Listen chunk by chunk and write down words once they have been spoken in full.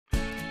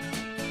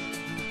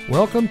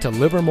Welcome to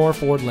Livermore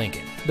Ford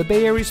Lincoln, the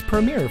Bay Area's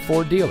premier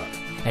Ford dealer.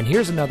 And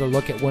here's another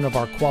look at one of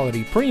our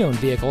quality pre-owned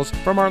vehicles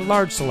from our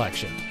large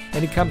selection.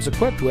 And it comes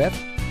equipped with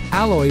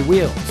alloy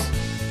wheels,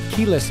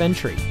 keyless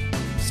entry,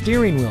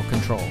 steering wheel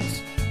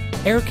controls,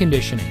 air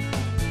conditioning,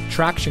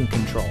 traction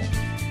control,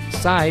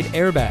 side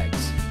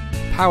airbags,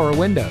 power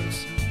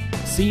windows,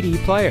 CD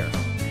player,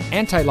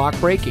 anti-lock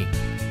braking,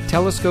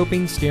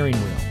 telescoping steering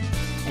wheel,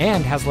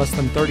 and has less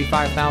than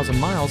 35,000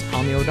 miles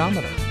on the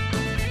odometer.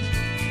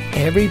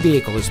 Every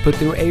vehicle is put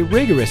through a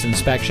rigorous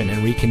inspection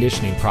and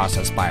reconditioning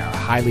process by our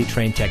highly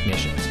trained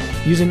technicians,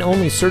 using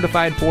only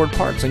certified Ford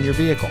parts on your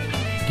vehicle,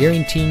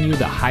 guaranteeing you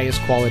the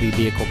highest quality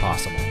vehicle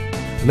possible.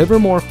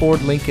 Livermore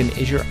Ford Lincoln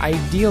is your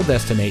ideal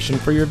destination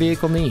for your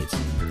vehicle needs.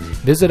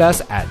 Visit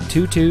us at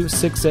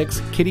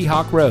 2266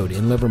 Kittyhawk Road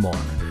in Livermore.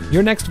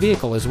 Your next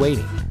vehicle is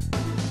waiting.